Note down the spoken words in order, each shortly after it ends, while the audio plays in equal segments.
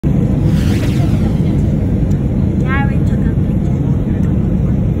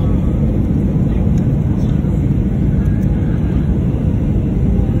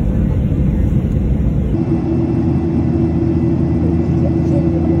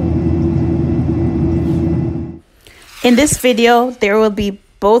In this video, there will be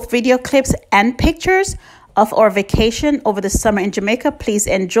both video clips and pictures of our vacation over the summer in Jamaica. Please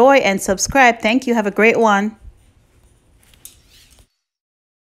enjoy and subscribe. Thank you. Have a great one.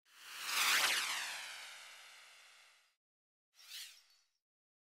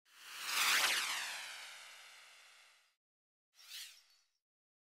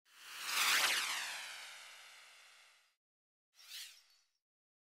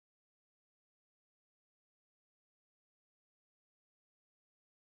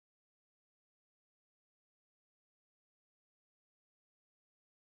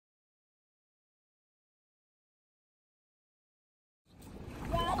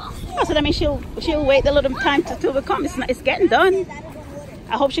 Oh, so that means she'll wait a little time till it comes. It's getting done.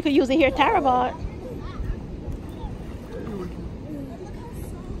 I hope she could use it here, Tara bought.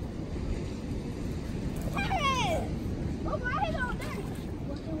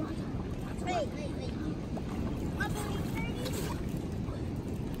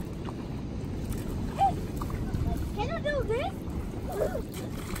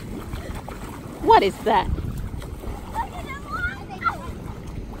 What is that?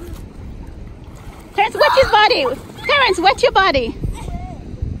 Terrence, wet his body. Terrence, wet your body.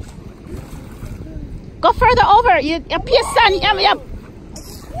 Go further over. You put sand.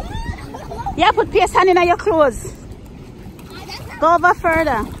 Yeah, put sand in your clothes. Go over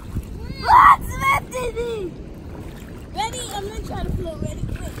further. What's lifting me? Ready? I'm gonna try to float. Ready?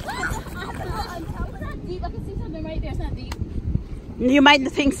 It's not deep. I can see something right there. It's not deep. You might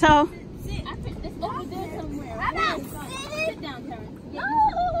think so. Sit. It's over there somewhere. I'm not sitting. Sit down, Terrence. No.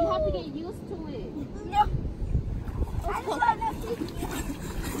 You have to get used to it. No.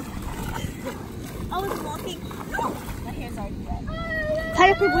 I was walking. No. My hair's already wet. Tie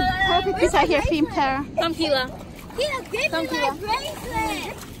your piece out here, Fim, Tara. Come, Keela. Keela, give me my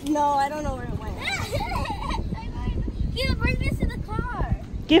bracelet. No, I don't know where it went. Keela, bring this to the car.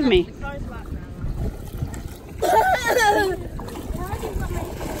 Give me. The car's locked now.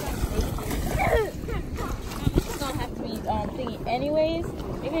 This is gonna have to be thingy anyways.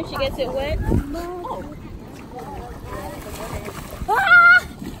 Even if she gets it wet. Oh. Ah!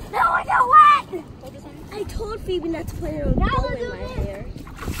 No, it's not wet! I told Phoebe not to put it on in my hair.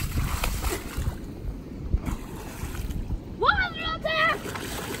 What is up there?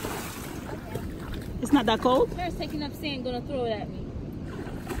 It's not that cold? Claire's taking up sand, gonna throw it at me.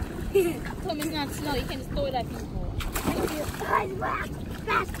 Told me it's not snow, you can't just throw it at people.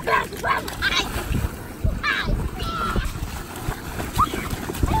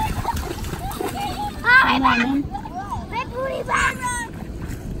 Come on, man. My booty bag!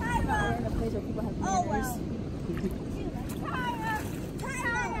 Oh, well.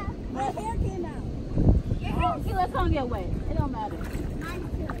 My hair came out. Your hair came out. Come get wet. It don't matter.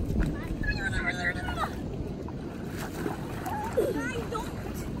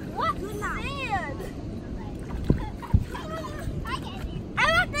 What? Sand. I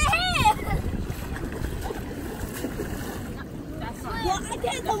want the hair. That's fine. Well, I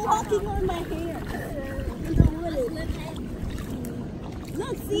can't go walking on my hair.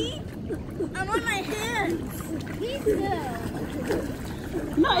 Look, see? I'm on my hands. He's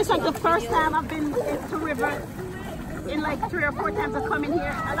good. No, it's like the first time I've been to River in like 3 or 4 times I've come in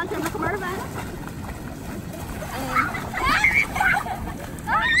here. I like to come over.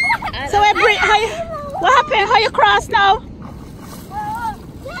 So what happened? How you cross now?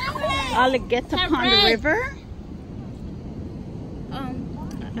 Alligator Pond River.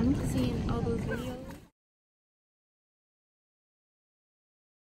 I'm seeing all those videos.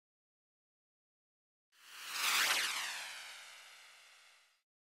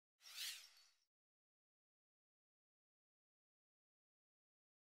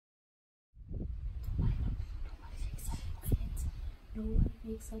 Nobody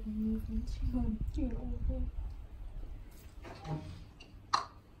makes sudden movements. She's going to get over.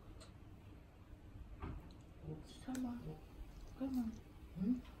 Come on. Come on.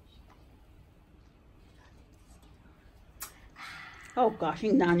 Oh gosh,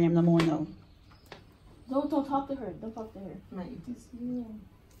 ain't down there no more no. Don't talk to her. Don't talk to her. No, it is. Yeah.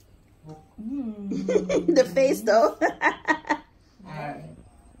 The face though. Alright.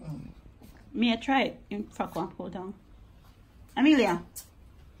 Me, I try it. You fuck one, pull down. Amelia.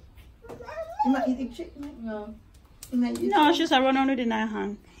 You might eat the chicken? No. No, it's just I run under the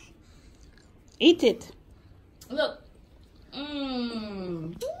hand. Eat it. Look.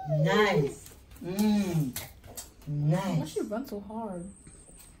 Mmm. Nice. Mmm. Why Nice. should you run so hard?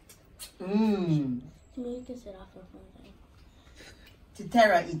 Mmm. You can sit off for something.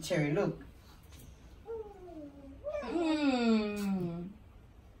 Tara eat cherry, look. Mmm.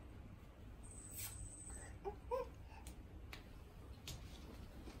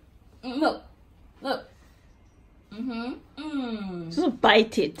 Look. Look. Just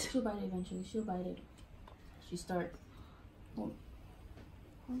bite it. She'll bite it eventually. She'll bite it. She start. Oh.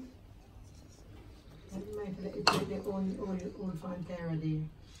 It's like the old fan Tara there.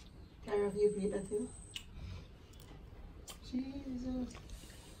 Tara, have you played that too? Jesus.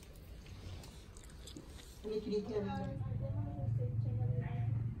 Nikki,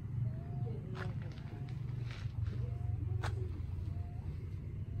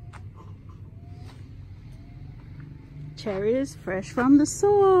 Cherries fresh from the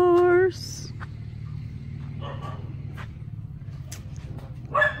source.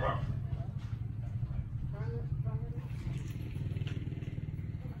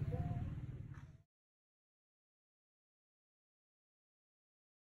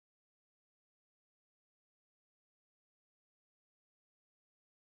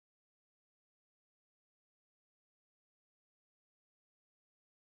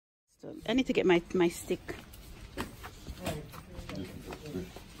 So I need to get my stick.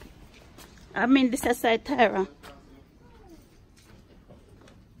 I mean, this is Tara.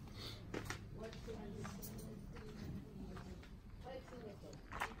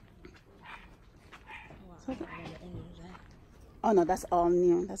 Oh no, that's all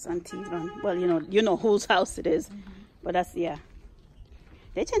new. That's Auntie's one. Well, you know whose house it is, but that's yeah.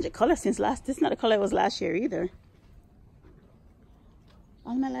 They changed the color since last. This is not the color it was last year either.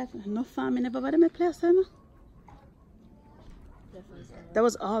 All my life, no farming, never bought my place, no. That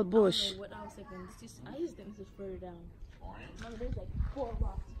was all bush. What I was thinking, I used to think this was further down. Remember, there's like 4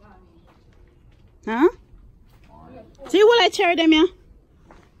 rocks around me. Huh? See what I cherry them, yeah?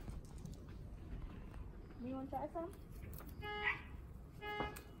 You want to try some?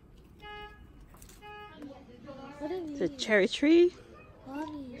 What is It's a cherry tree.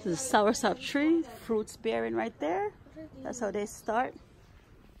 Mommy. This is a soursop tree. Fruits bearing right there. That's how they start.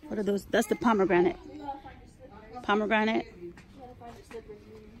 What are those? That's the pomegranate. Pomegranate.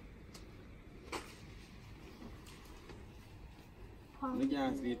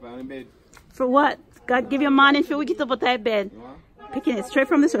 For what? God give you a morning for we get up at that bed. Picking it straight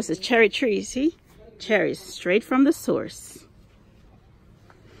from the source. It's cherry tree, see? Cherries straight from the source.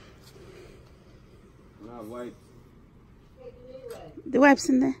 The wipes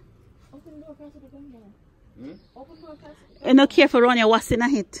in there. Open the door past the window. Open the door past the And no careful around your what's in a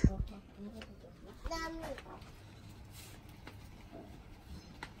hit.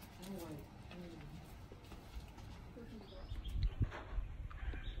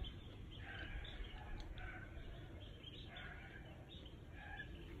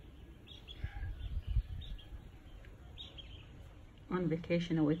 On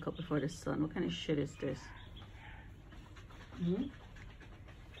vacation, I wake up before the sun. What kind of shit is this?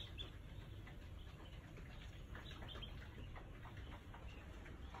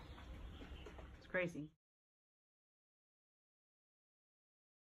 It's crazy.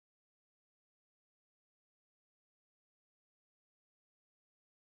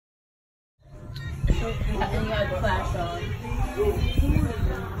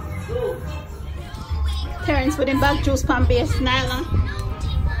 Terrence with him back juice pan base, Nyla.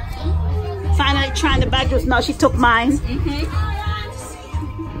 Finally trying the back juice. Now she took mine.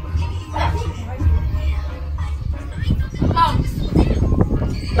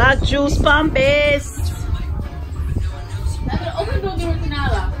 Back juice pan base. open the door, give her to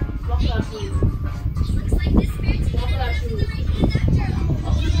Nala. Walk out, please. Walk out, please.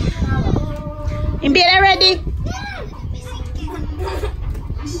 In bed already?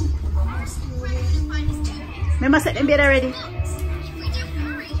 Remember set in bed already?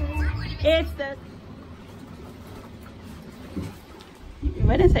 It's the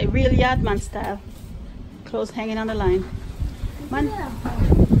what is it? Real yard man style. Clothes hanging on the line. Man.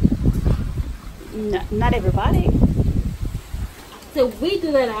 No, not everybody. So we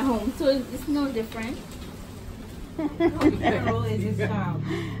do that at home, so it's no different.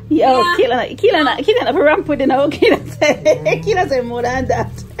 Yo, Kila na ramp with no. Kila say more than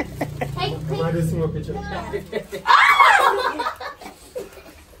that. Hey,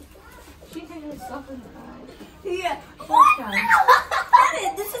 she can get stuff in her eye. Yeah.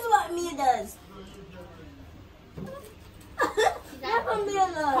 This is what Mia does. That's what Mia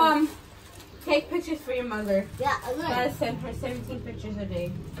does. Take pictures for your mother. Yeah, Gotta send her 17 pictures a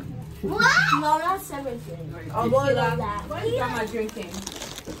day. what? No, not 17. Oh, more than that. What are you talking about drinking?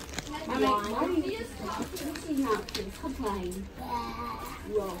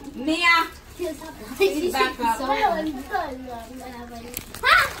 Mia! Please back up.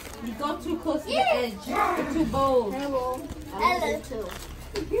 You go too close to the edge. You're too bold. Ella too.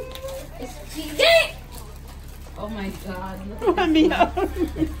 Oh my God. Let me out.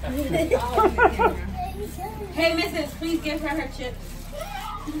 Hey, Mrs., please give her chips.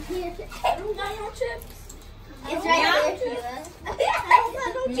 It's right here.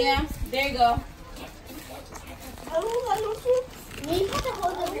 Yeah, there you go. You have to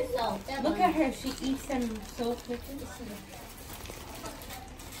hold it yourself. Look at her. She eats them so quickly.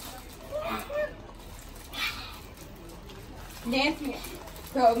 Dance me.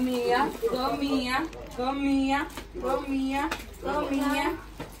 Go Mia. Go Mia. Go Mia. Go Mia. Go Mia.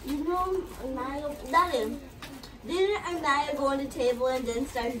 You know, Anaya, Daddy, didn't Anaya go on the table and then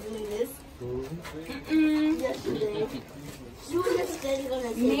start doing this? Yesterday. She was just standing on the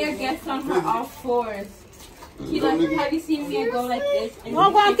table. Mia gets on her all fours. She like, have you seen Mia go like this? And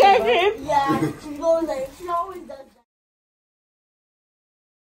Walk on, Kevin. Yeah, she goes like, she always does.